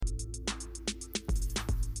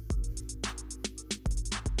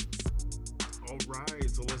right,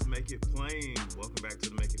 so let's make it plain. Welcome back to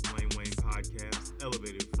the Make It Plain Wayne podcast,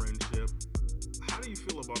 Elevated Friendship. How do you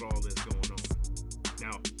feel about all this going on?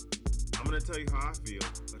 Now, I'm going to tell you how I feel,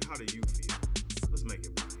 but how do you feel? Let's make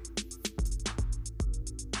it plain.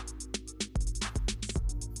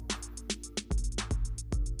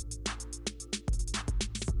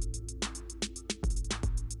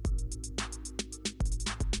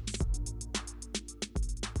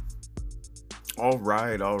 All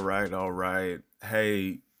right.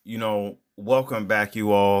 Hey, welcome back,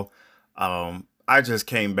 you all. I just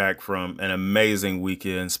came back from an amazing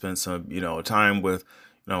weekend, spent some, time with,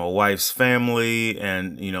 my wife's family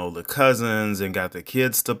and, the cousins and got the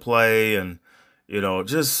kids to play and,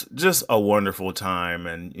 just a wonderful time.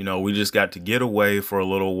 And, we just got to get away for a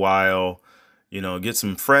little while, get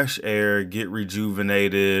some fresh air, get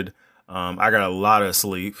rejuvenated. I got a lot of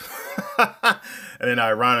sleep and then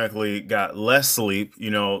ironically got less sleep,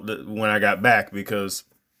 when I got back because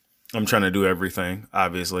I'm trying to do everything,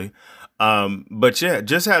 obviously. But yeah,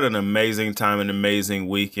 just had an amazing time, an amazing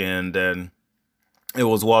weekend. And it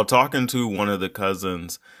was while talking to one of the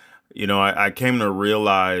cousins, I came to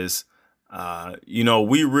realize,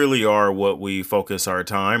 we really are what we focus our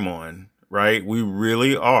time on, right? We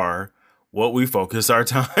really are what we focus our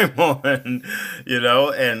time on,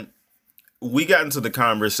 and we got into the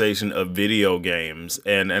conversation of video games,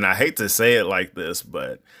 and I hate to say it like this,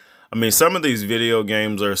 but I mean, some of these video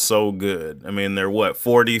games are so good. I mean, they're what,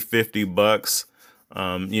 40, 50 bucks.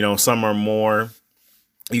 Some are more.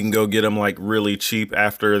 You can go get them like really cheap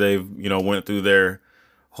after they've, went through their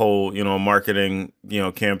whole, marketing,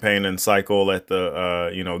 campaign and cycle at the,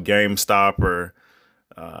 GameStop or,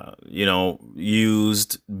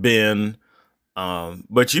 used bin.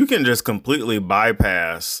 But you can just completely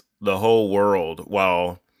bypass the whole world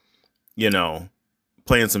while,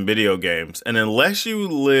 playing some video games. And unless you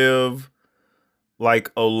live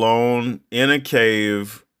like alone in a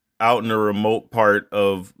cave out in a remote part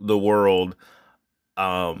of the world,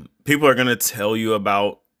 people are going to tell you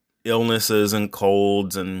about illnesses and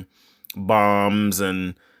colds and bombs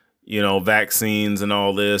and, vaccines and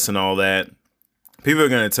all this and all that. People are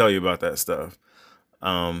going to tell you about that stuff.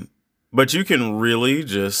 But you can really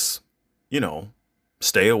just,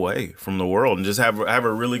 stay away from the world and just have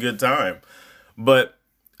a really good time. But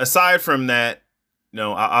aside from that,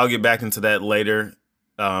 I'll get back into that later.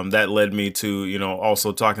 That led me to,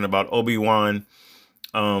 also talking about Obi-Wan.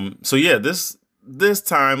 So yeah, this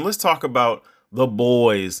time, let's talk about The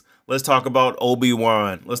Boys. Let's talk about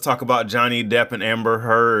Obi-Wan. Let's talk about Johnny Depp and Amber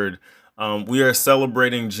Heard. We are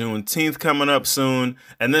celebrating Juneteenth coming up soon,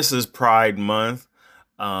 and this is Pride Month.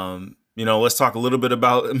 Let's talk a little bit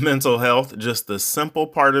about mental health, just the simple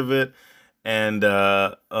part of it. And,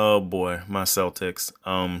 oh boy, my Celtics.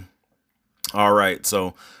 All right.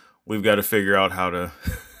 So we've got to figure out how to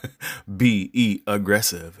be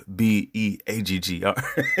aggressive, Beaggr.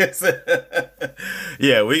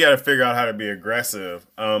 Yeah, we got to figure out how to be aggressive.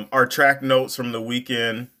 Our track notes from the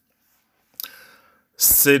weekend.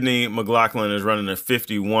 Sydney McLaughlin is running a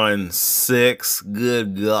 51.6.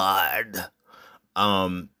 Good God.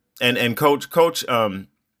 And Coach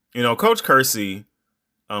Kersey,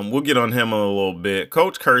 we'll get on him in a little bit.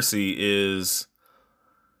 Coach Kersey is,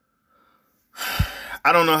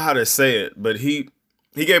 I don't know how to say it, but he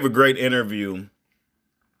gave a great interview,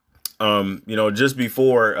 just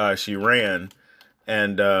before she ran.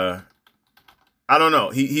 And I don't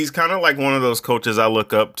know. He's kind of like one of those coaches I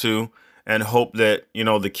look up to and hope that,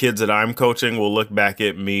 the kids that I'm coaching will look back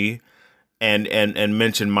at me and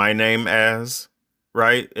mention my name as,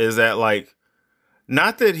 right? Is that like,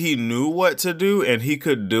 not that he knew what to do and he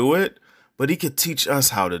could do it, but he could teach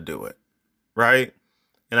us how to do it, right?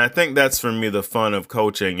 And I think that's, for me, the fun of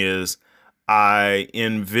coaching is I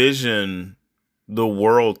envision the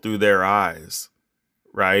world through their eyes,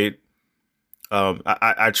 right?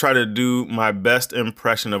 I try to do my best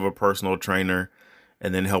impression of a personal trainer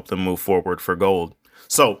and then help them move forward for gold.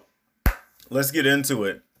 So let's get into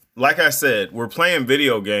it. Like I said, we're playing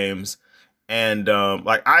video games. And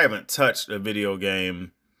I haven't touched a video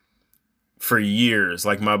game for years.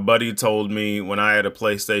 Like my buddy told me when I had a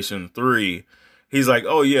PlayStation 3, he's like,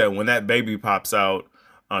 oh yeah, when that baby pops out,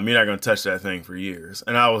 you're not going to touch that thing for years.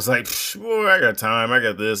 And I was like, boy, I got time. I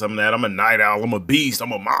got this. I'm that. I'm a night owl. I'm a beast.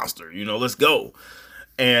 I'm a monster. Let's go.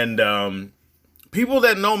 And people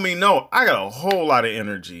that know me know I got a whole lot of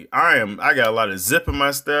energy. I got a lot of zip in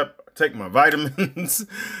my step. I take my vitamins.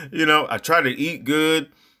 I try to eat good.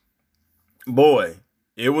 Boy,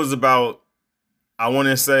 it was about, I want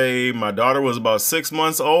to say my daughter was about 6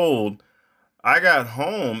 months old. I got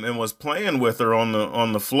home and was playing with her on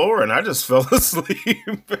the floor, and I just fell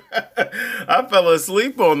asleep. I fell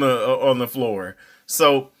asleep on the floor.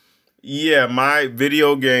 So yeah, my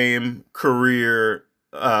video game career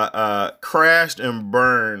crashed and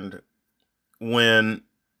burned when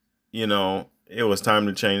it was time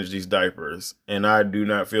to change these diapers, and I do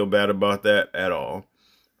not feel bad about that at all.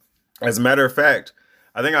 As a matter of fact,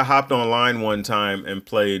 I think I hopped online one time and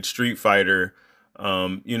played Street Fighter.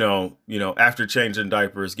 After changing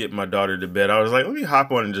diapers, getting my daughter to bed, I was like, let me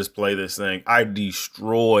hop on and just play this thing. I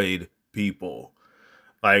destroyed people.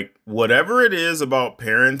 Like um, whatever it is about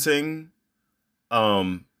parenting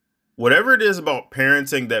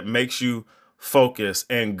that makes you focus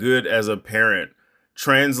and good as a parent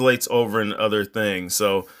translates over in other things.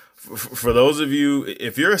 So for those of you,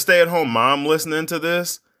 if you're a stay-at-home mom listening to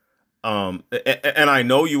this, and I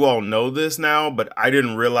know you all know this now, but I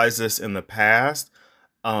didn't realize this in the past.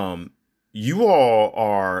 You all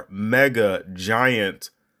are mega giant,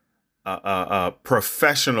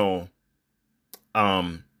 professional,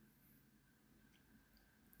 um,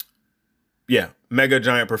 mega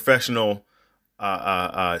giant professional,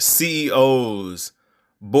 CEOs,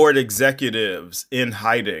 board executives in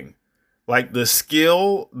hiding. Like the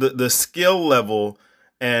skill level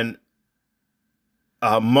and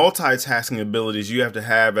multitasking abilities you have to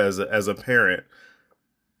have as a parent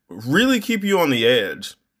really keep you on the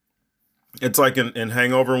edge. It's like in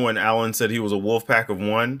Hangover when Alan said he was a wolf pack of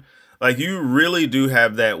one. Like you really do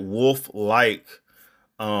have that wolf like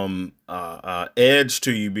edge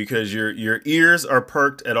to you because your ears are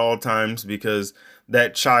perked at all times because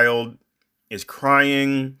that child is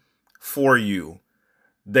crying for you.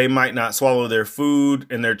 They might not swallow their food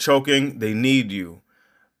and they're choking. They need you.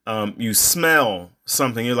 You smell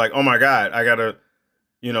something. You're like, oh my God, I gotta,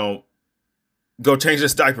 you know, go change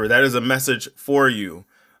this diaper. That is a message for you.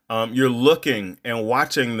 You're looking and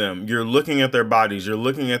watching them. You're looking at their bodies. You're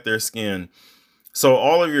looking at their skin. So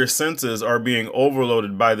all of your senses are being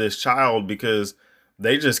overloaded by this child because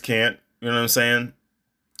they just can't, you know what I'm saying?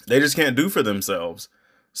 They just can't do for themselves.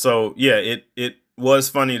 So yeah, it was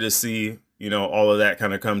funny to see, all of that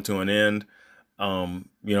kind of come to an end.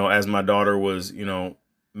 As my daughter was,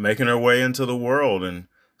 making her way into the world and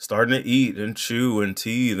starting to eat and chew and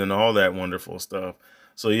teeth and all that wonderful stuff.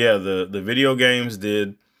 So yeah, the video games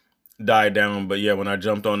did die down, but yeah, when I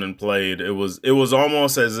jumped on and played, it was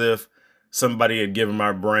almost as if somebody had given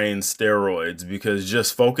my brain steroids because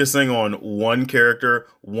just focusing on one character,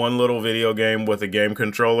 one little video game with a game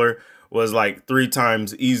controller was like 3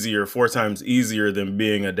 times easier, 4 times easier than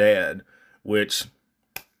being a dad, which,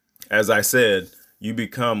 as I said, you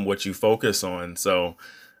become what you focus on. So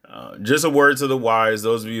just a word to the wise,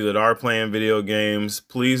 those of you that are playing video games,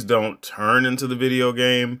 please don't turn into the video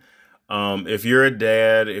game. If you're a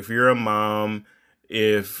dad, if you're a mom,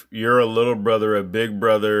 if you're a little brother, a big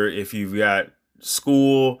brother, if you've got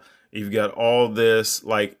school, you've got all this,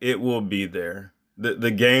 like it will be there.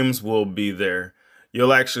 The games will be there.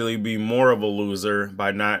 You'll actually be more of a loser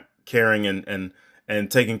by not caring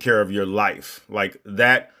and taking care of your life. Like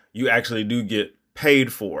that you actually do get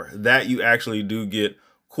paid for. That you actually do get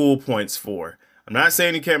cool points for. I'm not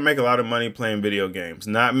saying you can't make a lot of money playing video games.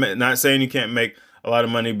 Not saying you can't make a lot of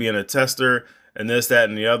money being a tester and this, that,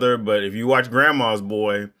 and the other. But if you watch Grandma's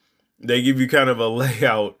Boy, they give you kind of a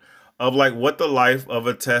layout of like what the life of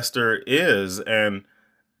a tester is. And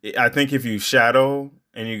I think if you shadow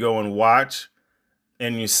and you go and watch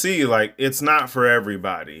and you see like it's not for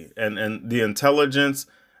everybody. And the intelligence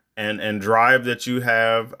and drive that you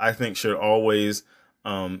have, I think should always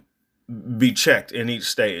be checked in each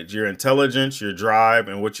stage. Your intelligence, your drive,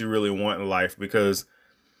 and what you really want in life, because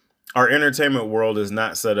our entertainment world is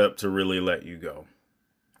not set up to really let you go.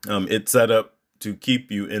 It's set up to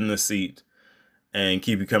keep you in the seat and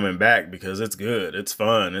keep you coming back because it's good, it's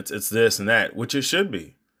fun, it's this and that, which it should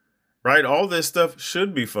be, right? All this stuff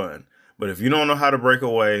should be fun. But if you don't know how to break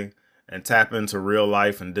away and tap into real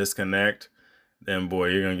life and disconnect, then boy,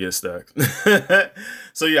 you're gonna get stuck.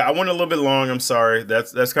 So yeah, I went a little bit long. I'm sorry.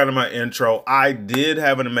 That's kind of my intro. I did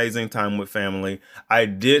have an amazing time with family. I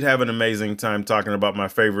did have an amazing time talking about my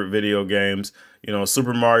favorite video games.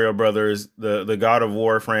 Super Mario Brothers, the God of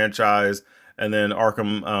War franchise, and then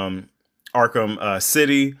Arkham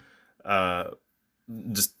City.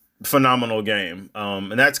 Just phenomenal game.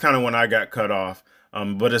 And that's kind of when I got cut off.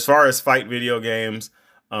 But as far as fight video games,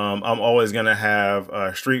 I'm always going to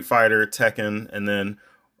have Street Fighter, Tekken, and then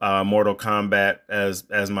Mortal Kombat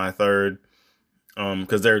as my third,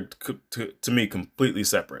 because they're, to me, completely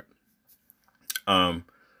separate.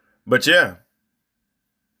 But yeah,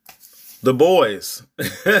 The Boys.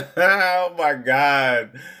 Oh, my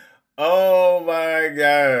God. Oh my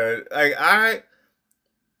God.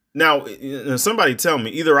 Now, somebody tell me,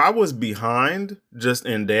 either I was behind just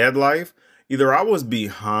in dad life, either I was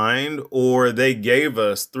behind or they gave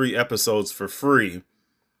us 3 episodes for free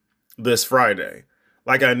this Friday.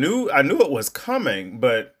 Like I knew it was coming,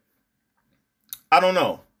 but I don't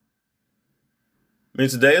know. I mean,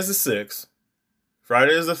 today is the 6th,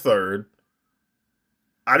 Friday is the 3rd.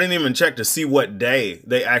 I didn't even check to see what day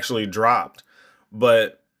they actually dropped.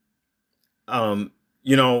 But um,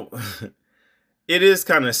 you know, it is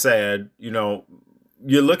kind of sad, you're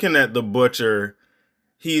looking at the butcher.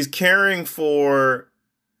 He's caring for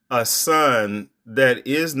a son that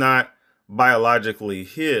is not biologically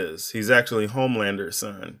his. He's actually Homelander's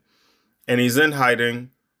son. And he's in hiding.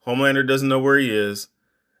 Homelander doesn't know where he is.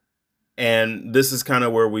 And this is kind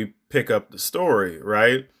of where we pick up the story,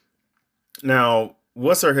 right? Now,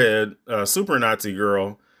 what's her head? Super Nazi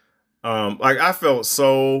girl. Like I felt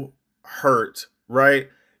so hurt, right?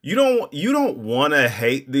 You don't want to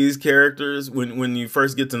hate these characters when you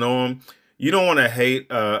first get to know them. You don't want to hate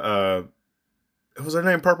what was her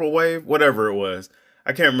name? Purple Wave, whatever it was.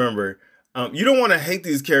 I can't remember. You don't want to hate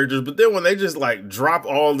these characters, but then when they just like drop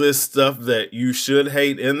all this stuff that you should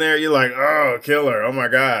hate in there, you're like, oh, kill her. Oh my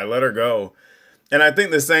God, let her go. And I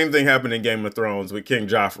think the same thing happened in Game of Thrones with King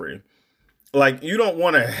Joffrey. Like, you don't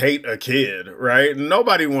want to hate a kid, right?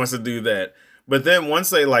 Nobody wants to do that. But then once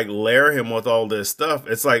they like layer him with all this stuff,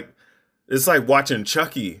 it's like watching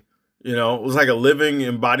Chucky. It was like a living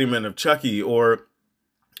embodiment of Chucky. Or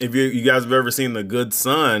if you guys have ever seen The Good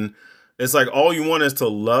Son, it's like all you want is to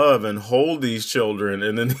love and hold these children.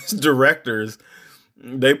 And then these directors,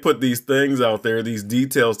 they put these things out there, these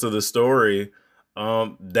details to the story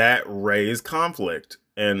that raise conflict.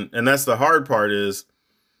 And that's the hard part is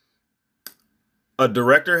a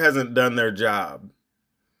director hasn't done their job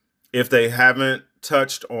if they haven't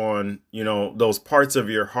touched on, those parts of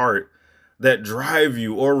your heart that drive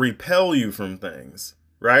you or repel you from things,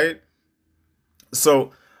 right?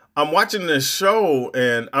 So I'm watching this show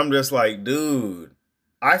and I'm just like, dude,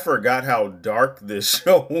 I forgot how dark this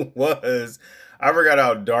show was. I forgot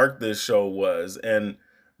how dark this show was. And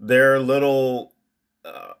their little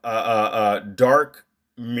dark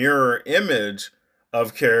mirror image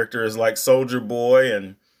of characters like Soldier Boy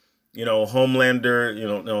and,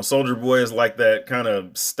 Homelander, Soldier Boy is like that kind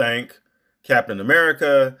of stank Captain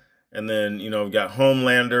America. And then, we got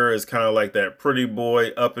Homelander is kind of like that pretty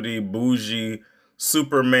boy, uppity, bougie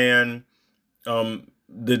Superman.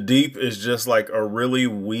 The Deep is just like a really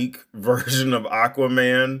weak version of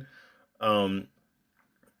Aquaman.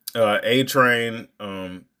 A-Train.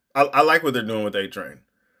 I like what they're doing with A-Train.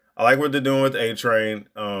 I like what they're doing with A-Train.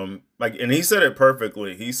 And he said it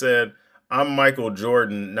perfectly. He said, I'm Michael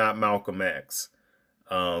Jordan, not Malcolm X.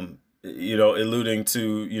 Alluding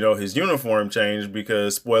to, his uniform change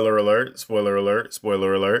because spoiler alert, spoiler alert,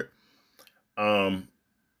 spoiler alert.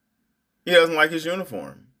 He doesn't like his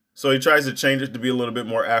uniform. So he tries to change it to be a little bit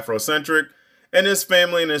more Afrocentric. And his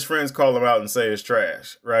family and his friends call him out and say it's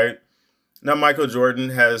trash, right? Now, Michael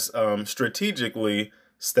Jordan has strategically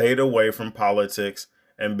stayed away from politics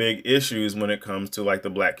and big issues when it comes to like the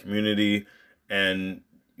black community and,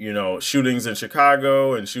 shootings in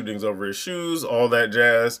Chicago and shootings over his shoes, all that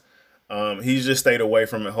jazz. He's just stayed away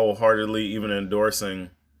from it wholeheartedly, even endorsing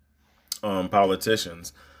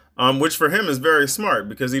politicians, which for him is very smart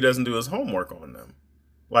because he doesn't do his homework on them.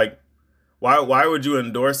 Like, why would you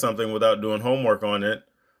endorse something without doing homework on it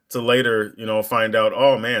to later, find out,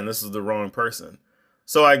 oh man, this is the wrong person.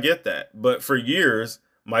 So I get that. But for years,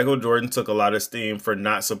 Michael Jordan took a lot of steam for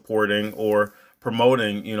not supporting or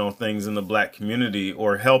promoting, things in the black community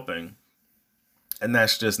or helping. And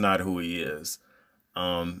that's just not who he is.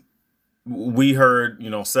 We heard,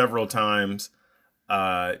 several times,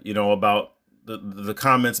 about the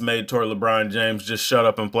comments made toward LeBron James, just shut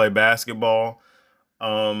up and play basketball.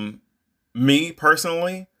 Me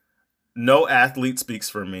personally, no athlete speaks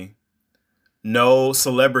for me. No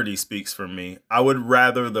celebrity speaks for me. I would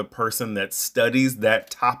rather the person that studies that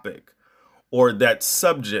topic or that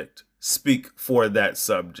subject speak for that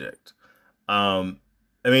subject.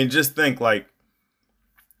 Just think like,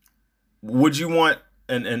 would you want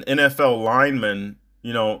an NFL lineman,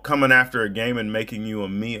 coming after a game and making you a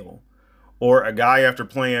meal? Or a guy after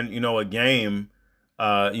playing, a game,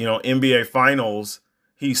 NBA finals,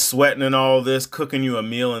 he's sweating and all this, cooking you a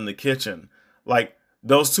meal in the kitchen. Like,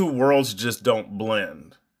 those two worlds just don't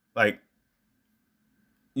blend. Like,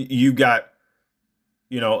 you got,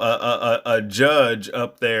 a judge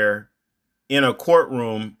up there in a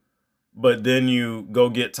courtroom, but then you go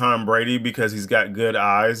get Tom Brady because he's got good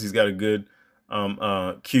eyes. He's got a good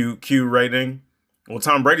Q rating. well,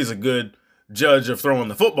 Tom Brady's a good judge of throwing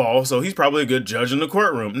the football, so he's probably a good judge in the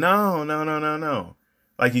courtroom. No, no, no, no, no.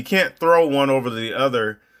 Like, you can't throw one over the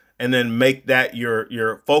other and then make that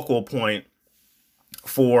your focal point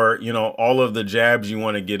for, all of the jabs you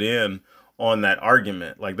want to get in on that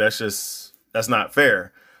argument. Like, that's not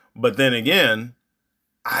fair. But then again,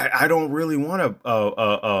 I don't really want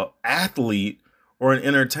a athlete or an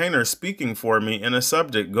entertainer speaking for me in a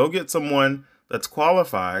subject. Go get someone that's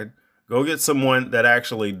qualified. Go get someone that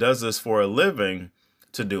actually does this for a living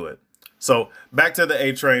to do it. So back to the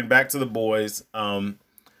A Train, back to the boys. I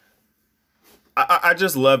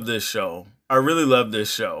just love this show. I really love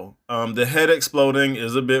this show. The head exploding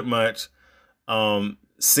is a bit much.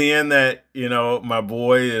 Seeing that, my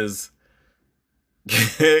boy is,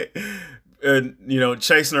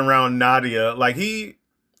 chasing around Nadia. Like,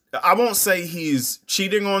 I won't say he's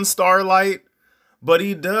cheating on Starlight, but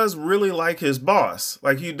he does really like his boss.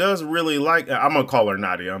 Like, he does really like, I'm going to call her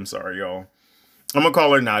Nadia. I'm sorry, y'all. I'm going to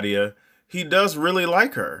call her Nadia. He does really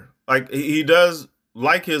like her. Like, he does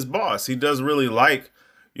like his boss. He does really like,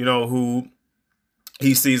 who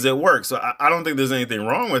he sees at work. So I don't think there's anything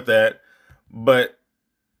wrong with that. But,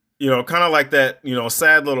 kind of like that,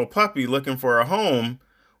 sad little puppy looking for a home.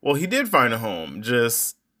 Well, he did find a home,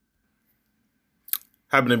 just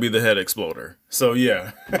happened to be the head exploder. So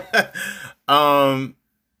yeah. I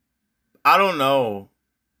don't know.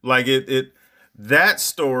 Like that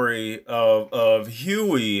story of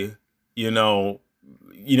Huey, getting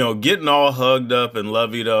all hugged up and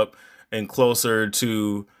loveyed up and closer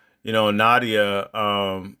to, Nadia.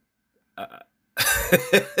 I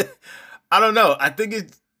don't know. I think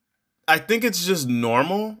it's just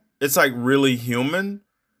normal. It's like really human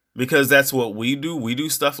because that's what we do. We do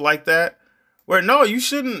stuff like that where no, you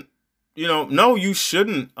shouldn't, you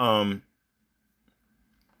shouldn't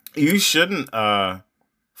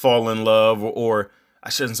fall in love or I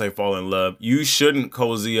shouldn't say fall in love. You shouldn't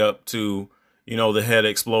cozy up to, the head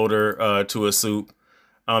exploder, to a soup.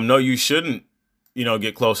 No, you shouldn't,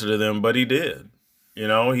 get closer to them, but he did,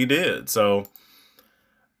 he did. So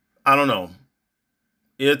I don't know.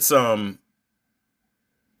 It's,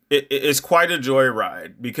 it's quite a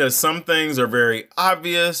joyride because some things are very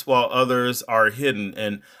obvious while others are hidden.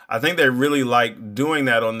 And I think they really like doing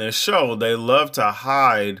that on this show. They love to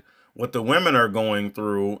hide what the women are going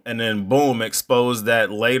through and then boom, expose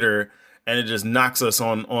that later. And it just knocks us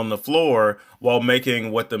on the floor while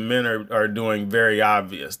making what the men are doing very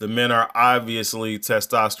obvious. The men are obviously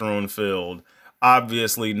testosterone filled,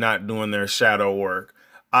 obviously not doing their shadow work,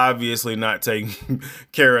 obviously not taking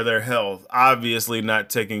care of their health, obviously not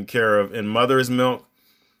taking care of, in Mother's Milk,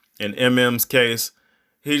 in MM's case,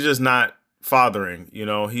 he's just not fathering,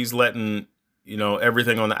 he's letting,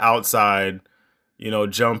 everything on the outside,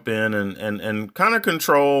 jump in and kind of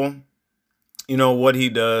control, what he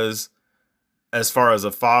does as far as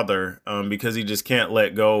a father, because he just can't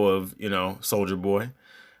let go of, Soldier Boy.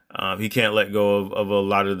 He can't let go of a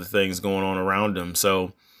lot of the things going on around him.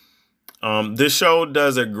 So, this show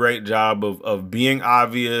does a great job of being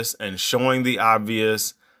obvious and showing the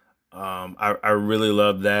obvious. I really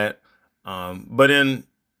love that. But in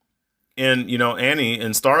Annie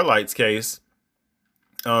and Starlight's case,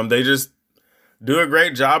 they just do a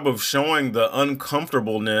great job of showing the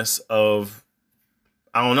uncomfortableness of,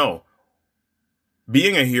 I don't know,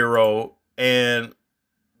 being a hero and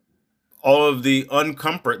all of the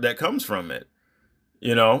uncomfort that comes from it,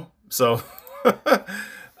 so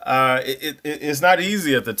it's not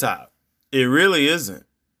easy at the top. It really isn't.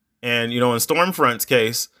 And, in Stormfront's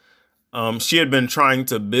case, she had been trying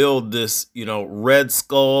to build this, Red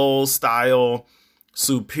Skull style,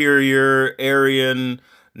 superior Aryan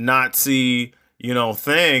Nazi,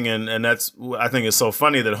 thing. And that's, I think it's so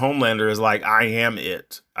funny that Homelander is like, I am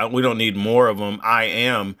it. We don't need more of them. I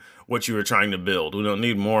am what you were trying to build. We don't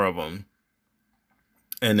need more of them.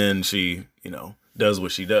 And then she, does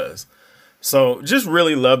what she does. So just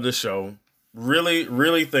really love the show. Really,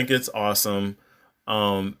 really think it's awesome.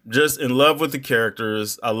 Just in love with the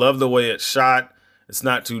characters. I love the way it's shot. It's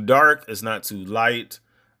not too dark. It's not too light.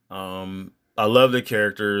 I love the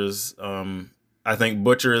characters. I think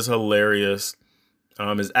Butcher is hilarious.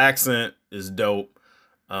 His accent is dope.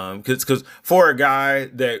 Because for a guy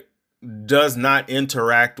that does not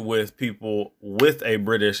interact with people with a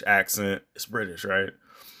British accent, it's British, right?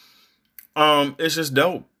 It's just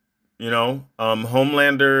dope.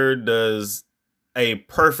 Homelander does a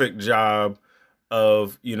perfect job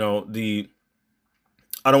of, I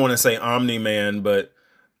don't want to say Omni-Man, but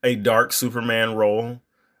a dark Superman role.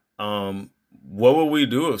 What would we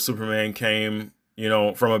do if Superman came,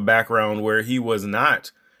 from a background where he was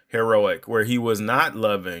not heroic, where he was not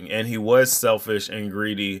loving and he was selfish and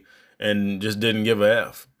greedy and just didn't give a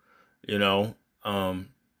F, you know.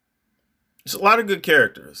 It's a lot of good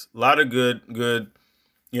characters, a lot of good,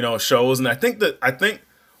 shows. And I think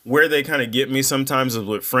where they kind of get me sometimes is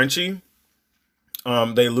with Frenchie.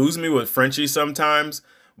 They lose me with Frenchie sometimes,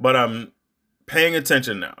 but I'm paying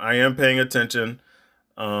attention now. I am paying attention.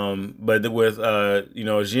 But with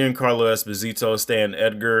Giancarlo Esposito, Stan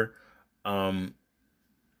Edgar,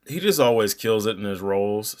 he just always kills it in his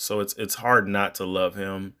roles. So it's hard not to love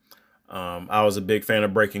him. I was a big fan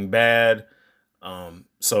of Breaking Bad.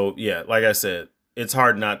 So yeah, like I said, it's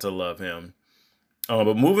hard not to love him.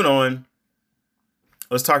 But moving on,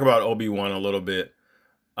 let's talk about Obi-Wan a little bit.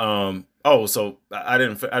 So I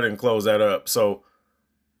didn't close that up. So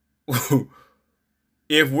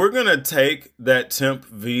if we're gonna take that Temp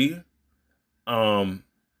V, if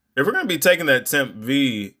we're gonna be taking that Temp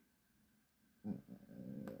V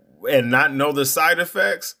and not know the side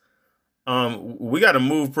effects, we got to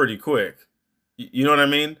move pretty quick. You know what I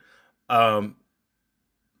mean?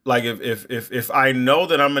 Like if I know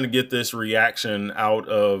that I'm gonna get this reaction out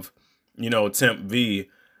of, Temp V,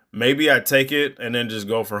 maybe I take it and then just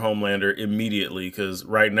go for Homelander immediately, because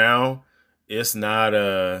right now it's not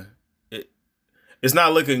it's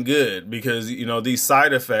not looking good, because these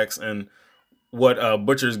side effects and what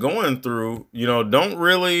Butcher's going through, don't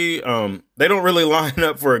really they don't really line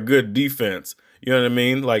up for a good defense. You know what I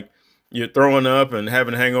mean? Like, you're throwing up and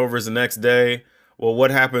having hangovers the next day. Well,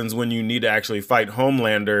 what happens when you need to actually fight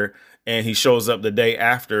Homelander and he shows up the day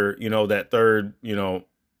after, that third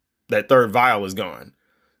vial is gone?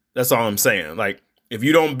 That's all I'm saying. Like, if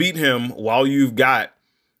you don't beat him while you've got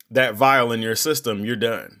that vial in your system, you're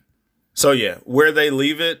done. So yeah, where they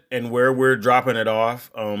leave it and where we're dropping it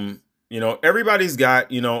off, everybody's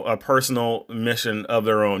got, a personal mission of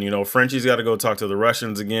their own. Frenchie's got to go talk to the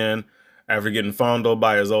Russians again after getting fondled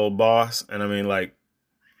by his old boss. And I mean, like,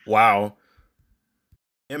 wow.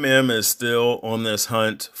 is still on this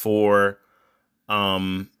hunt for,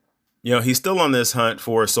 he's still on this hunt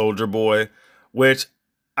for Soldier Boy, which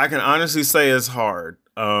I can honestly say is hard.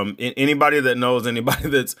 Anybody that knows anybody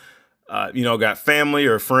that's, got family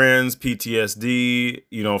or friends,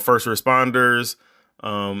 PTSD, first responders,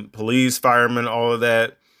 police, firemen, all of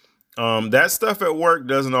that. That stuff at work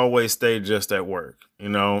doesn't always stay just at work,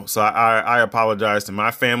 So I apologize to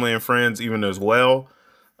my family and friends even as well.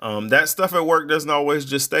 That stuff at work doesn't always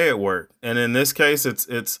just stay at work. And in this case,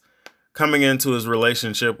 it's coming into his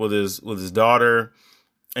relationship with his daughter,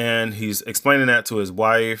 and he's explaining that to his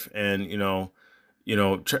wife, and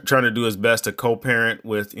trying to do his best to co-parent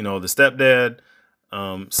with the stepdad.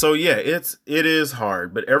 So yeah, it is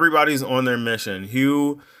hard, but everybody's on their mission.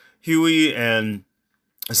 Huey and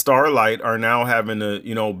Starlight are now having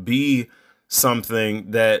to be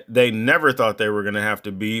something that they never thought they were going to have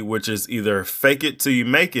to be, which is either fake it till you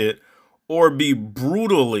make it, or be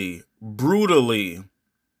brutally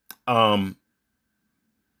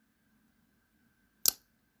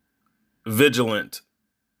vigilant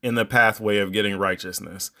in the pathway of getting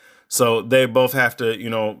righteousness. So they both have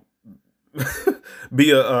to,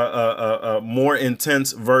 be a more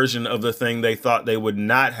intense version of the thing they thought they would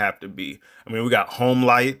not have to be. I mean, we got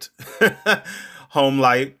Homelight.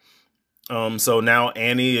 So now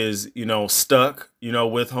Annie is, stuck,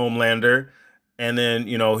 with Homelander. And then,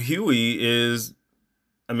 Huey is,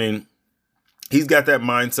 he's got that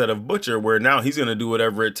mindset of Butcher, where now he's going to do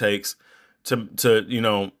whatever it takes to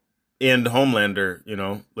end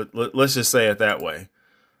Homelander, let's just say it that way.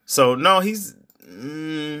 So no,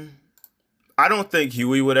 I don't think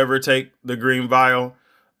Huey would ever take the green vial.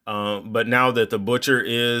 But now that the Butcher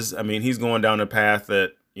is, he's going down a path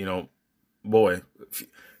that, boy,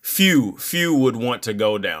 few would want to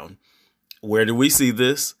go down. Where do we see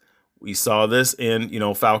this? We saw this in,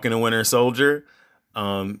 Falcon and Winter Soldier.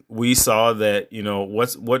 We saw that,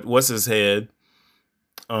 what's his head?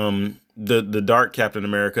 The Dark Captain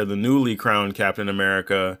America, the newly crowned Captain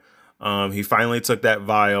America. He finally took that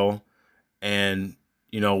vial and,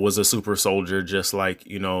 was a super soldier, just like,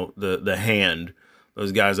 the Hand,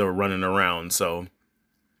 those guys that were running around. So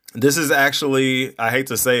this is actually, I hate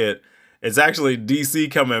to say it, it's actually DC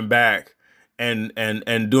coming back and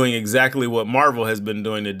doing exactly what Marvel has been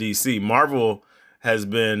doing to DC. Marvel has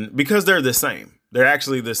been, because they're the same. They're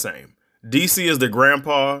actually the same. DC is the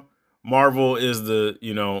grandpa. Marvel is the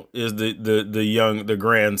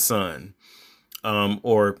grandson.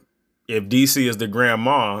 Or if DC is the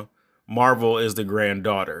grandma, Marvel is the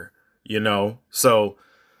granddaughter, So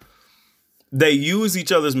they use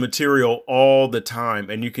each other's material all the time.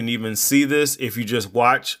 And you can even see this if you just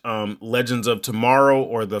watch Legends of Tomorrow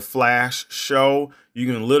or the Flash show. You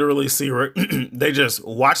can literally see where they just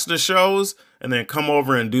watch the shows and then come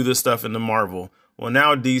over and do this stuff in the Marvel. Well,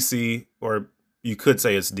 now DC, or you could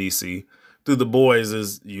say it's DC, through The Boys,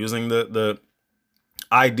 is using the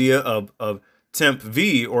idea of Temp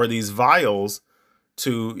V, or these vials,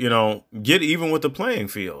 to, you know, get even with the playing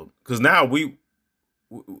field. Because now we've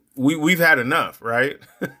had enough, right?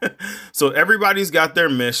 So everybody's got their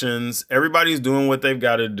missions. Everybody's doing what they've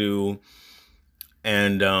got to do.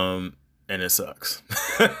 And it sucks.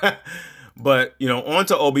 But, you know, on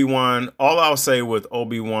to Obi-Wan. All I'll say with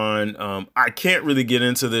Obi-Wan, I can't really get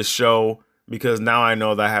into this show because now I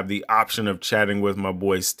know that I have the option of chatting with my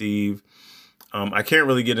boy Steve. I can't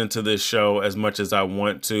really get into this show as much as I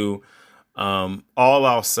want to. All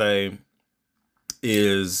I'll say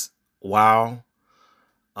is, wow.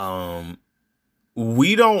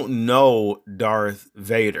 We don't know Darth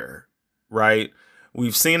Vader, right?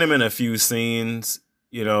 We've seen him in a few scenes,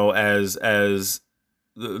 you know, as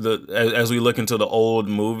we look into the old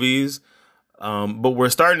movies. But we're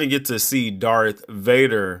starting to get to see Darth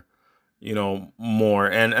Vader, you know, more.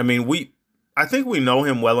 And I mean, I think we know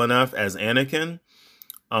him well enough as Anakin.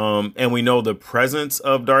 And we know the presence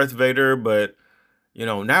of Darth Vader, but, you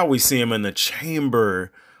know, now we see him in the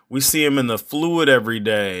chamber. We see him in the fluid every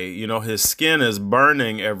day. You know, his skin is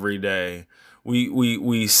burning every day.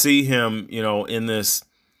 We see him, you know, in this,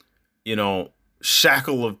 you know,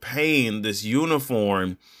 shackle of pain, this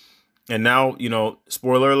uniform. And now, you know,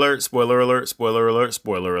 spoiler alert, spoiler alert, spoiler alert,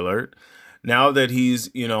 spoiler alert. Now that he's,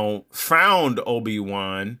 you know, found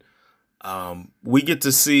Obi-Wan, we get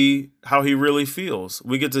to see how he really feels.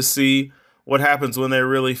 We get to see what happens when they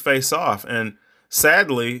really face off. And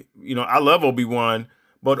sadly, you know, I love Obi-Wan,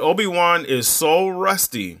 but Obi-Wan is so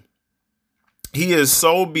rusty. He is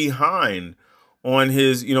so behind on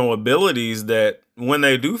his, you know, abilities that when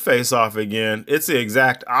they do face off again, it's the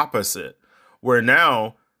exact opposite. Where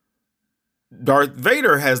now Darth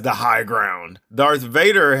Vader has the high ground. Darth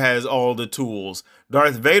Vader has all the tools.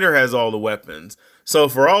 Darth Vader has all the weapons. So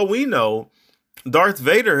for all we know, Darth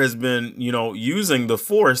Vader has been, you know, using the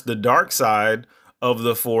Force, the dark side of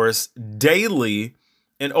the Force, daily,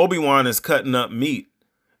 and Obi-Wan is cutting up meat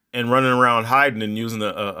and running around hiding and using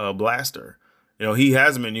a blaster. You know, he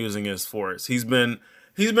hasn't been using his Force. He's been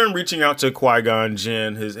reaching out to Qui-Gon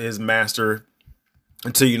Jinn, his master,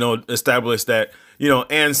 to, you know, establish that, you know,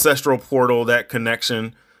 ancestral portal, that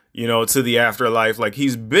connection, you know, to the afterlife. Like,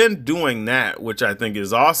 he's been doing that, which I think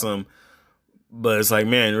is awesome. But it's like,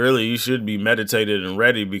 man, really, you should be meditated and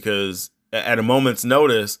ready, because at a moment's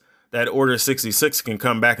notice, that Order 66 can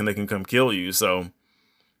come back and they can come kill you. So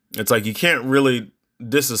it's like, you can't really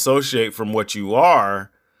disassociate from what you are,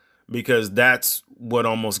 because that's what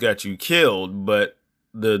almost got you killed. But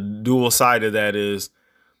the dual side of that is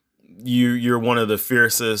you're one of the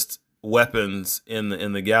fiercest weapons in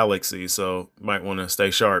the galaxy. So you might want to stay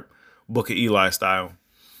sharp, Book of Eli style.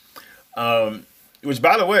 Which,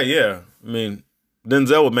 by the way, yeah, I mean,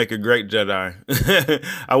 Denzel would make a great Jedi.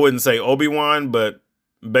 I wouldn't say Obi-Wan, but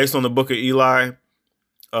based on the Book of Eli,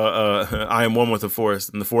 I am one with the Force,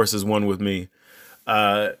 and the Force is one with me.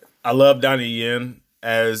 I love Donnie Yen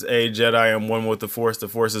as a Jedi. I'm one with the Force. The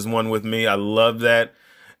Force is one with me. I love that.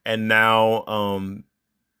 And now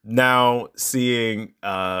seeing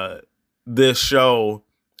this show,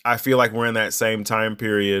 I feel like we're in that same time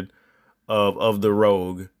period of the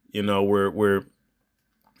Rogue. You know, we're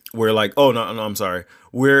like, oh no, I'm sorry.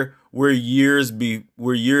 We're years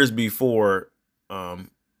before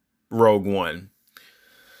Rogue One.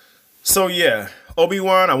 So yeah,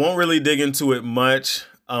 Obi-Wan, I won't really dig into it much,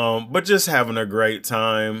 but just having a great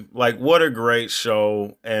time. Like, what a great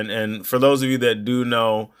show. And for those of you that do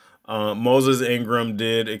know, Moses Ingram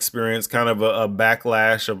did experience kind of a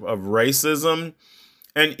backlash of racism,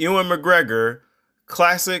 and Ewan McGregor,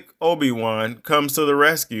 classic Obi-Wan, comes to the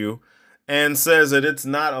rescue and says that it's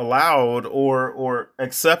not allowed or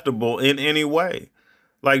acceptable in any way.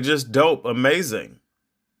 Like, just dope, amazing.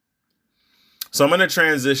 So I'm going to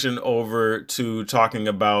transition over to talking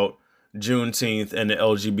about Juneteenth and the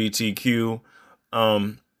LGBTQ.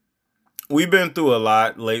 We've been through a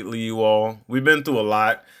lot lately, you all. We've been through a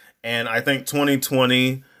lot. And I think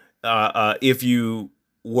 2020, if you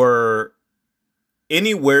were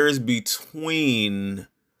anywheres between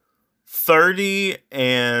 30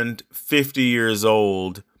 and 50 years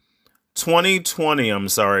old, 2020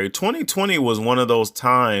 was one of those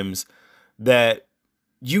times that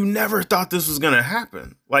you never thought this was going to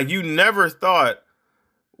happen. Like, you never thought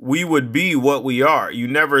we would be what we are. You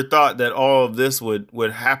never thought that all of this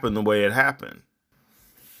would happen the way it happened.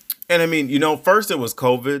 And I mean, first it was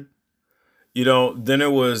COVID, then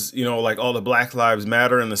it was, like all the Black Lives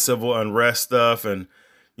Matter and the civil unrest stuff, and,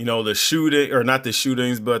 the shooting, or not the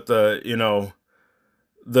shootings, but the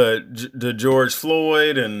George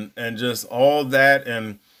Floyd and just all that.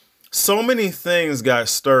 And so many things got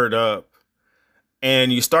stirred up,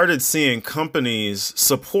 and you started seeing companies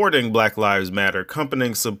supporting Black Lives Matter,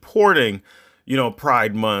 companies supporting,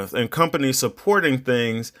 Pride Month, and companies supporting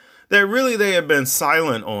things that really they had been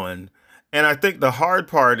silent on. And I think the hard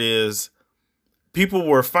part is people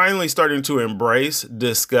were finally starting to embrace,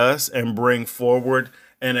 discuss, and bring forward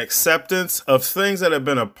an acceptance of things that have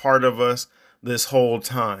been a part of us this whole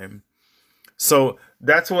time. So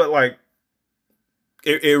that's what, like,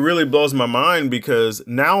 it really blows my mind, because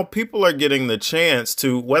now people are getting the chance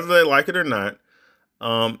to, whether they like it or not,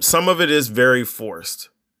 some of it is very forced.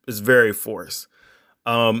 It's very forced.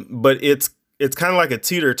 But it's kind of like a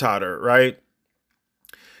teeter-totter, right?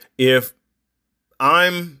 If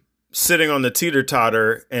I'm sitting on the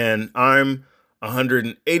teeter-totter and I'm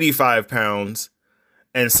 185 pounds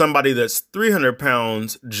and somebody that's 300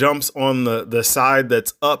 pounds jumps on the side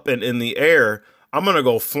that's up and in the air, I'm going to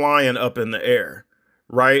go flying up in the air,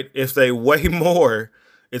 right? If they weigh more,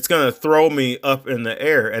 it's going to throw me up in the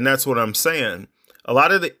air. And that's what I'm saying. A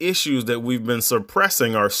lot of the issues that we've been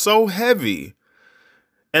suppressing are so heavy,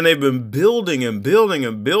 and they've been building and building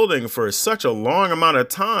and building for such a long amount of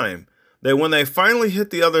time, that when they finally hit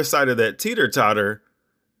the other side of that teeter-totter,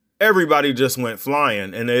 everybody just went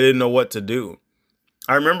flying and they didn't know what to do.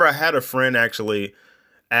 I remember I had a friend actually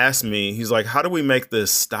ask me, he's like, how do we make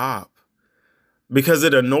this stop? Because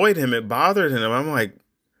it annoyed him. It bothered him. I'm like,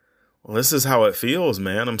 well, this is how it feels,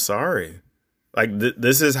 man. I'm sorry. Like,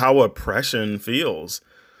 this is how oppression feels.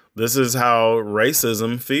 This is how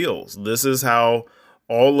racism feels. This is how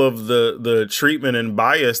all of the treatment and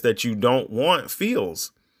bias that you don't want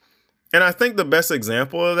feels. And I think the best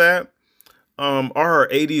example of that are our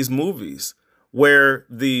 80s movies, where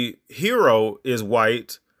the hero is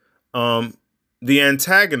white, the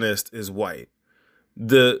antagonist is white.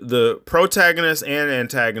 The protagonist and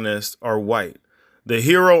antagonist are white. The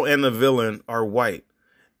hero and the villain are white.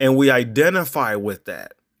 And we identify with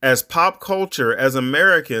that. As pop culture, as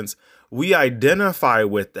Americans, we identify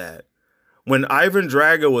with that. When Ivan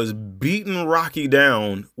Drago was beating Rocky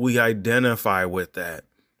down, we identify with that.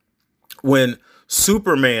 When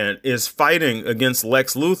Superman is fighting against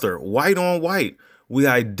Lex Luthor, white on white, we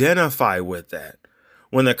identify with that.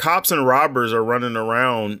 When the cops and robbers are running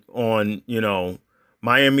around on,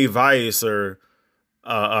 Miami Vice or,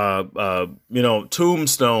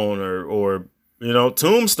 Tombstone or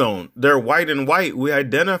Tombstone, they're white and white. We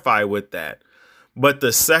identify with that. But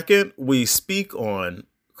the second we speak on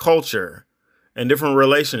culture and different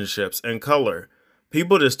relationships and color,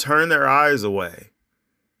 people just turn their eyes away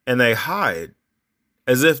and they hide,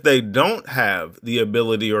 as if they don't have the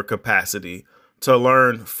ability or capacity to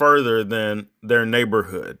learn further than their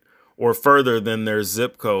neighborhood or further than their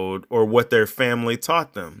zip code or what their family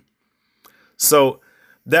taught them. So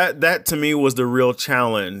that to me was the real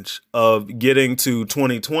challenge of getting to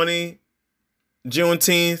 2020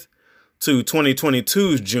 Juneteenth to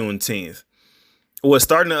 2022's Juneteenth, was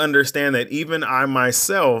starting to understand that even I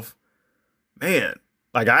myself, man,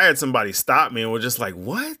 like, I had somebody stop me and was just like,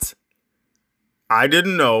 what? I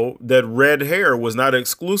didn't know that red hair was not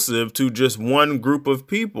exclusive to just one group of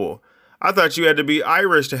people. I thought you had to be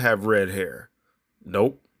Irish to have red hair.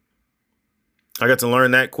 Nope. I got to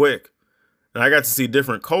learn that quick. And I got to see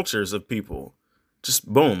different cultures of people. Just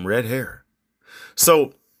boom, red hair.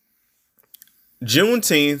 So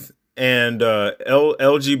Juneteenth and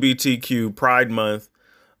LGBTQ Pride Month,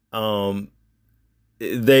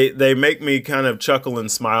 they make me kind of chuckle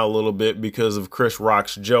and smile a little bit because of Chris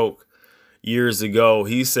Rock's joke years ago.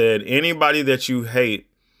 He said, anybody that you hate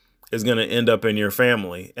is going to end up in your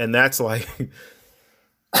family. And that's like,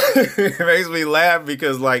 it makes me laugh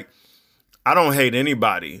because, like, I don't hate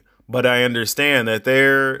anybody, but I understand that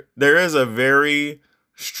there is a very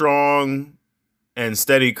strong and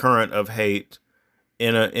steady current of hate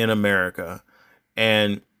in America.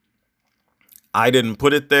 And I didn't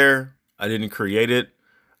put it there. I didn't create it.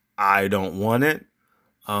 I don't want it.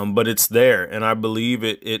 But it's there. And I believe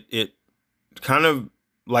it kind of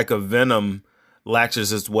like a venom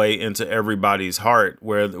latches its way into everybody's heart,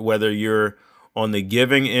 whether you're on the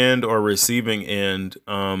giving end or receiving end,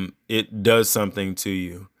 it does something to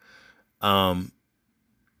you. And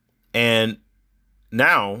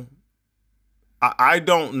now I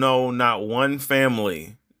don't know not one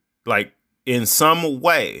family, like, in some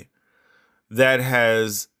way that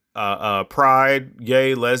has pride,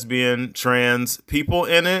 gay, lesbian, trans people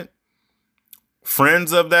in it,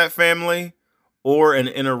 friends of that family, or an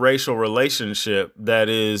interracial relationship that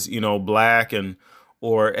is, black and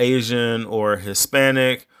or Asian or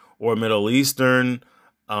Hispanic or Middle Eastern,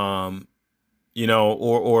 or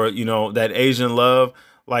that Asian love,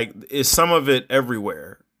 like is some of it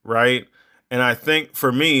everywhere, right? And I think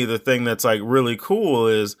for me, the thing that's like really cool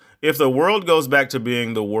is if the world goes back to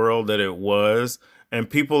being the world that it was, and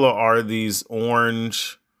people are these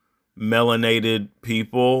orange melanated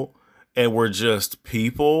people, and we're just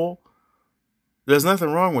people, there's nothing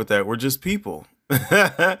wrong with that. We're just people.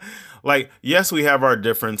 Like, yes, we have our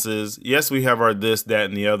differences. Yes, we have our this, that,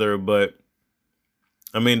 and the other. But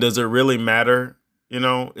I mean, does it really matter?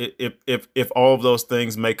 If all of those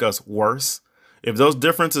things make us worse, if those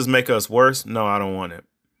differences make us worse, no, I don't want it.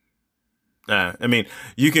 I mean,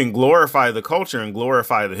 you can glorify the culture and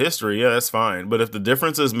glorify the history. Yeah, that's fine. But if the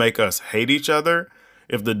differences make us hate each other,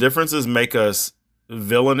 if the differences make us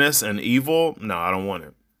villainous and evil, no, I don't want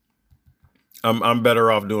it. I'm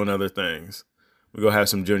better off doing other things. We go have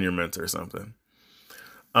some Junior Mints or something.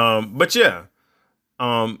 But yeah,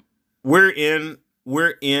 we're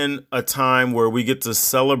in a time where we get to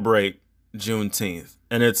celebrate Juneteenth,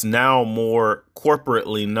 and it's now more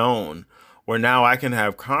corporately known. Where now I can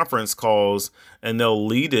have conference calls and they'll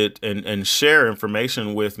lead it and share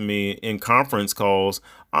information with me in conference calls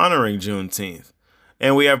honoring Juneteenth.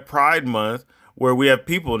 And we have Pride Month where we have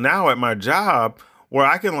people now at my job where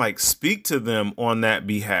I can like speak to them on that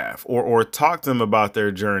behalf or talk to them about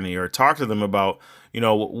their journey or talk to them about,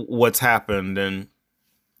 what's happened. And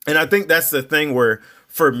I think that's the thing where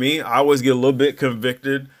for me, I always get a little bit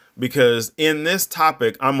convicted because in this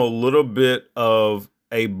topic, I'm a little bit of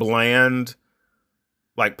a bland,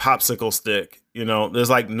 like popsicle stick, there's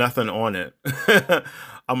like nothing on it.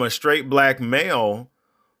 I'm a straight black male.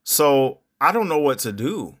 So I don't know what to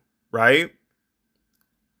do, right?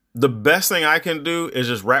 The best thing I can do is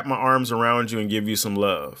just wrap my arms around you and give you some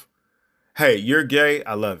love. Hey, you're gay.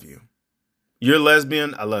 I love you. You're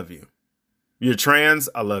lesbian. I love you. You're trans.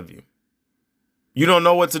 I love you. You don't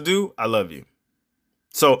know what to do. I love you.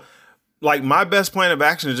 So like my best plan of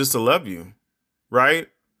action is just to love you. Right.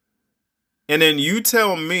 And then you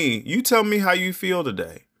tell me how you feel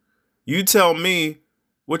today. You tell me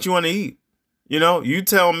what you want to eat. You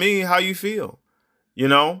tell me how you feel.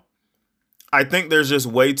 I think there's just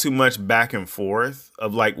way too much back and forth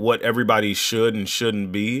of like what everybody should and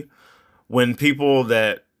shouldn't be when people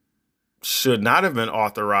that should not have been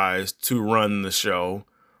authorized to run the show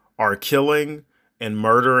are killing and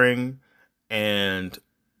murdering and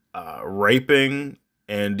raping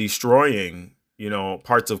and destroying,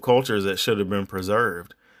 parts of cultures that should have been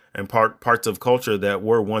preserved and parts of culture that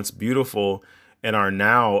were once beautiful and are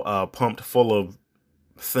now pumped full of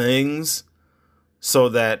things so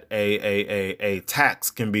that a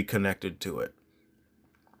tax can be connected to it.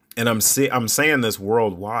 And I'm saying this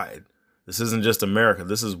worldwide. This isn't just America.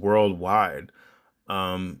 This is worldwide.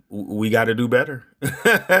 We got to do better.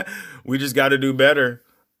 We just got to do better.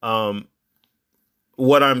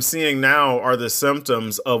 What I'm seeing now are the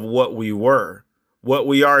symptoms of what we were. What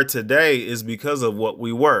we are today is because of what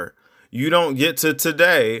we were. You don't get to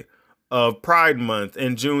today of Pride Month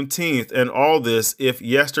and Juneteenth and all this if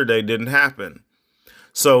yesterday didn't happen.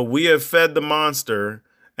 So we have fed the monster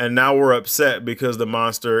and now we're upset because the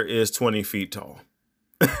monster is 20 feet tall.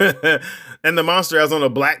 And the monster has on a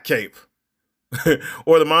black cape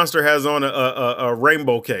or the monster has on a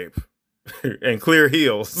rainbow cape and clear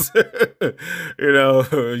heels.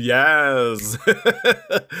 Yes.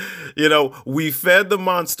 We fed the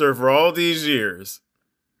monster for all these years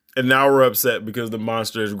and now we're upset because the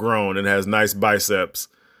monster is grown and has nice biceps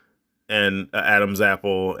and Adam's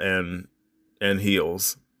apple and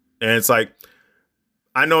heels. And it's like,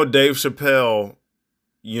 I know Dave Chappelle,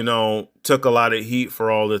 took a lot of heat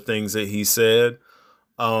for all the things that he said.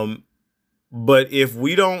 But if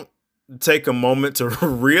we don't take a moment to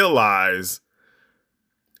realize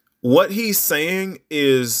what he's saying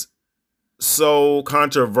is so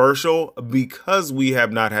controversial because we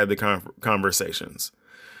have not had the conversations.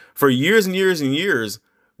 For years and years and years,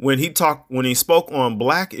 when he spoke on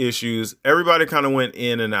black issues, everybody kind of went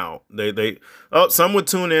in and out. Some would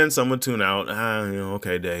tune in, some would tune out.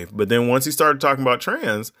 Okay, Dave. But then once he started talking about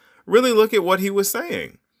trans, really look at what he was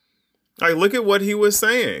saying. Like, look at what he was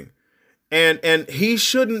saying. And he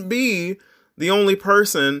shouldn't be the only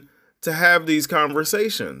person to have these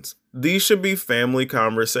conversations. These should be family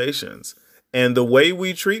conversations. And the way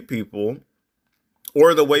we treat people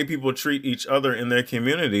or the way people treat each other in their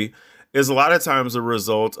community is a lot of times a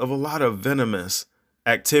result of a lot of venomous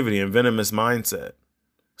activity and venomous mindset.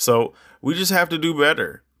 So we just have to do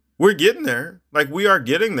better. We're getting there. Like, we are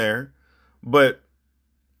getting there. But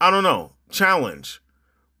I don't know. Challenge.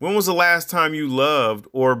 When was the last time you loved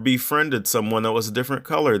or befriended someone that was a different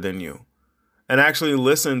color than you? And actually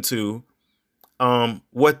listen to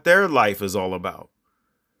what their life is all about.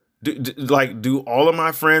 Do all of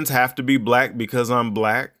my friends have to be black because I'm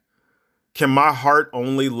black? Can my heart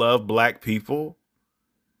only love black people?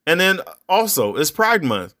 And then also, it's Pride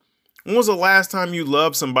Month. When was the last time you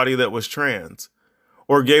loved somebody that was trans,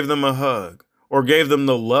 or gave them a hug, or gave them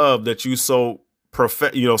the love that you so-called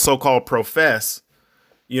profess,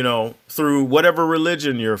 through whatever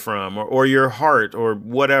religion you're from, or your heart, or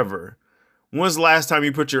whatever? When was the last time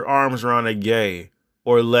you put your arms around a gay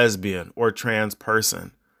or lesbian or trans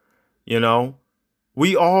person?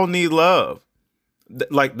 We all need love.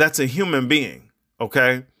 Like, that's a human being.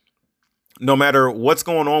 Okay. No matter what's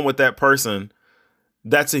going on with that person,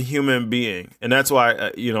 that's a human being. And that's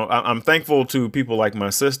why, I'm thankful to people like my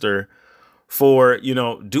sister for,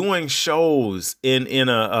 doing shows in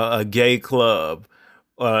a gay club,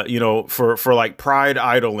 for like Pride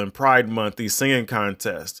Idol and Pride Month, these singing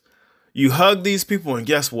contests. You hug these people and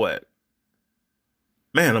guess what?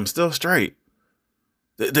 Man, I'm still straight.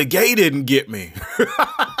 The gay didn't get me.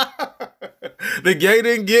 The gay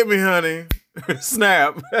didn't get me, honey.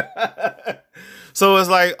 Snap. So it's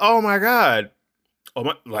like, oh my God.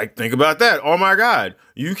 Think about that. Oh my God.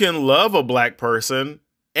 You can love a black person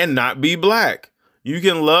and not be black. You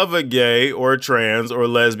can love a gay or trans or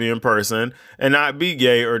lesbian person and not be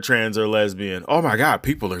gay or trans or lesbian. Oh my God.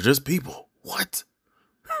 People are just people. What?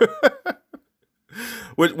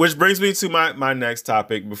 Which brings me to my next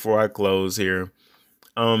topic before I close here.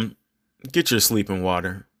 Get your sleeping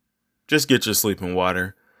water. Just get your sleeping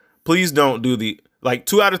water. Please don't do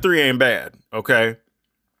 2 out of 3 ain't bad. Okay.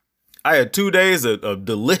 I had 2 days of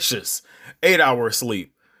delicious 8-hour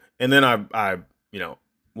sleep. And then I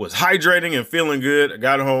was hydrating and feeling good. I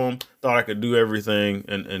got home, thought I could do everything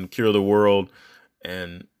and cure the world.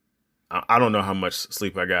 And I don't know how much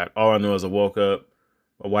sleep I got. All I know is I woke up.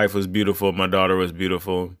 My wife was beautiful. My daughter was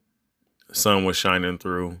beautiful. The sun was shining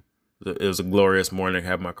through. It was a glorious morning.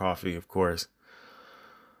 Have my coffee, of course.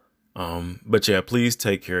 But yeah, please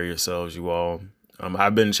take care of yourselves, you all.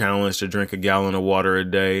 I've been challenged to drink a gallon of water a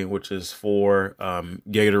day, which is 4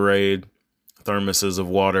 Gatorade thermoses of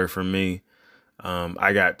water for me.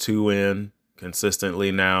 I got 2 in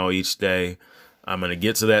consistently now each day. I'm going to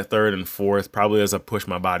get to that 3rd and 4th, probably as I push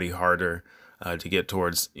my body harder to get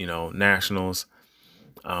towards, nationals.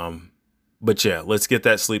 But yeah, let's get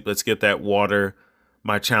that sleep. Let's get that water.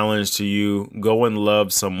 My challenge to you, go and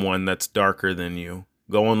love someone that's darker than you.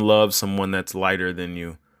 Go and love someone that's lighter than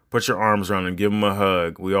you. Put your arms around them, give them a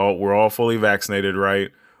hug. We're all fully vaccinated, right?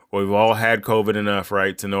 Or we've all had COVID enough,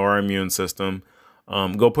 right, to know our immune system.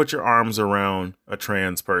 Go put your arms around a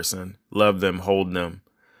trans person. Love them, hold them.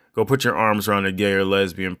 Go put your arms around a gay or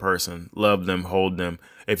lesbian person. Love them, hold them.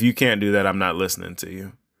 If you can't do that, I'm not listening to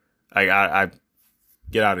you. I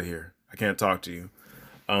get out of here. I can't talk to you.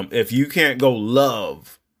 If you can't go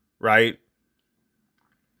love, right?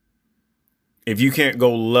 If you can't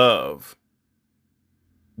go love,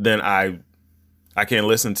 then I can't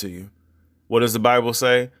listen to you. What does the Bible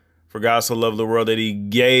say? For God so loved the world that he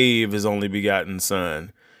gave his only begotten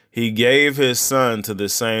son. He gave his son to the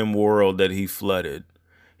same world that he flooded.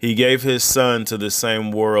 He gave his son to the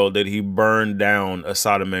same world that he burned down a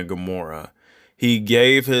Sodom and Gomorrah. He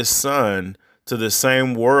gave his son to the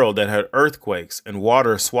same world that had earthquakes and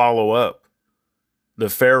water swallow up the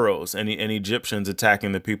pharaohs and Egyptians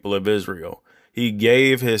attacking the people of Israel. He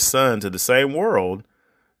gave his son to the same world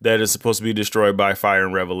that is supposed to be destroyed by fire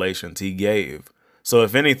in Revelations. He gave. So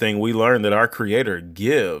if anything, we learn that our Creator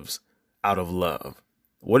gives out of love.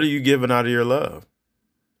 What are you giving out of your love?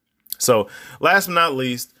 So last but not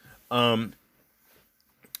least,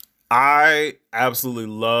 I absolutely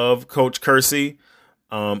love Coach Kersey.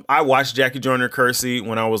 I watched Jackie Joyner Kersey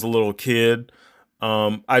when I was a little kid.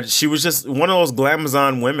 She was just one of those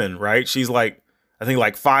glamazon women, right? She's like, I think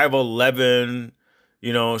like 5'11",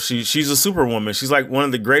 she's a superwoman. She's like one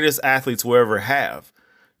of the greatest athletes we'll ever have.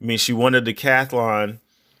 I mean, she won a decathlon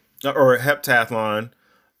or a heptathlon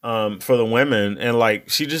for the women, and like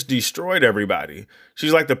she just destroyed everybody.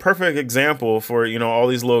 She's like the perfect example for, all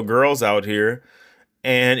these little girls out here,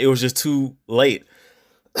 and it was just too late.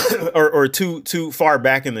 or too far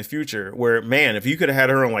back in the future where, man, if you could have had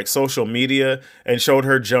her on like social media and showed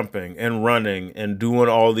her jumping and running and doing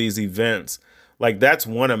all these events, like that's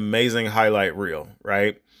one amazing highlight reel,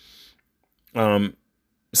 right?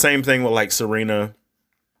 Same thing with like Serena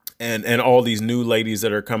and all these new ladies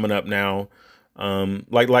that are coming up now.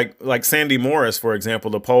 Like Sandy Morris, for example,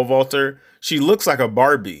 the pole vaulter. She looks like a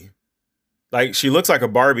Barbie. Like she looks like a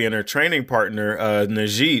Barbie, and her training partner,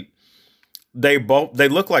 Najit, they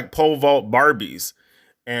look like pole vault Barbies.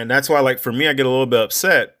 And that's why, like, for me, I get a little bit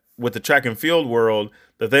upset with the track and field world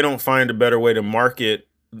that they don't find a better way to market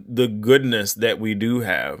the goodness that we do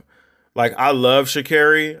have. Like, I love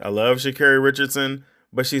Sha'Carri Richardson,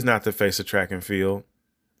 but she's not the face of track and field.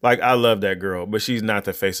 Like, I love that girl, but she's not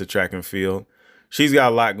the face of track and field. She's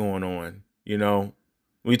got a lot going on, you know.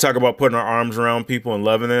 We talk about putting our arms around people and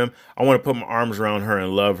loving them. I want to put my arms around her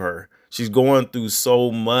and love her. She's going through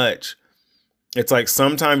so much. It's like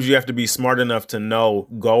sometimes you have to be smart enough to know,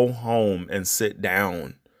 go home and sit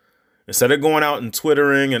down. Instead of going out and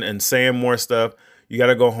twittering and saying more stuff, you got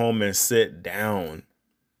to go home and sit down.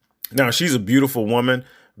 Now, she's a beautiful woman,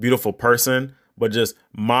 beautiful person, but just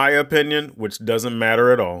my opinion, which doesn't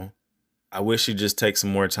matter at all, I wish she'd just take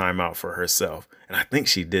some more time out for herself. And I think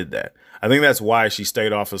she did that. I think that's why she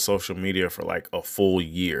stayed off of social media for like a full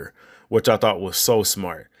year, which I thought was so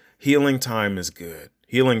smart. Healing time is good.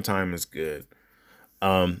 Healing time is good.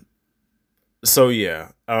 So yeah,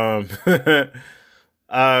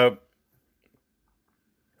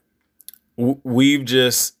 we've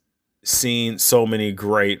just seen so many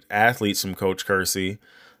great athletes from Coach Kersey.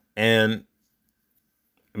 And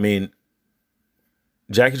I mean,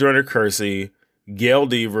 Jackie Joyner-Kersey, Gail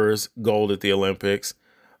Devers, gold at the Olympics.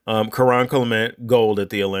 Karan Clement, gold at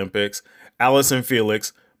the Olympics. Allison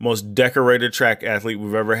Felix, most decorated track athlete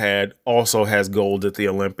we've ever had, also has gold at the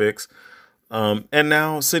Olympics. And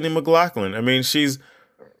now Sydney McLaughlin. I mean, she's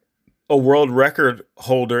a world record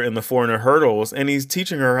holder in the 400 hurdles, and he's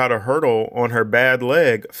teaching her how to hurdle on her bad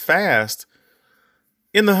leg fast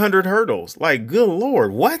in the 100 hurdles. Like, good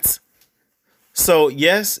Lord, what? So,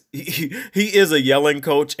 yes, he is a yelling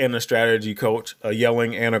coach and a strategy coach, a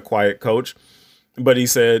yelling and a quiet coach. But he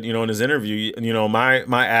said, you know, in his interview, you know, my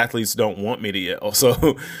athletes don't want me to yell.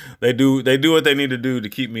 So they do what they need to do to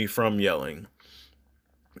keep me from yelling.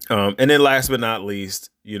 And then last but not least,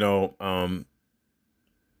 you know,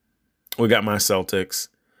 we got my Celtics.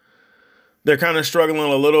 They're kind of struggling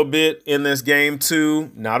a little bit in this game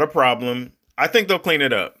too. Not a problem. I think they'll clean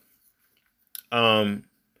it up.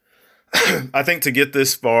 I think to get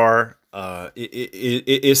this far,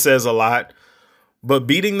 it says a lot. But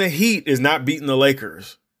beating the Heat is not beating the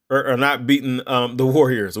Lakers or not beating the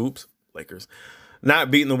Warriors. Oops, Lakers.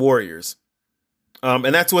 Not beating the Warriors.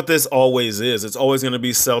 And that's what this always is. It's always going to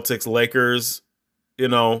be Celtics, Lakers, you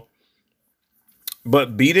know.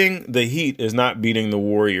 But beating the Heat is not beating the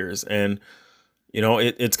Warriors. And, you know,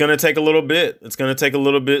 it's going to take a little bit. It's going to take a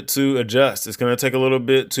little bit to adjust. It's going to take a little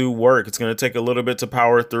bit to work. It's going to take a little bit to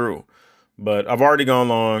power through. But I've already gone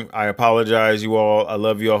long. I apologize, you all. I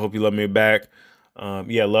love you all. Hope you love me back.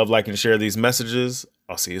 Yeah, love, like, and share these messages.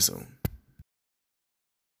 I'll see you soon.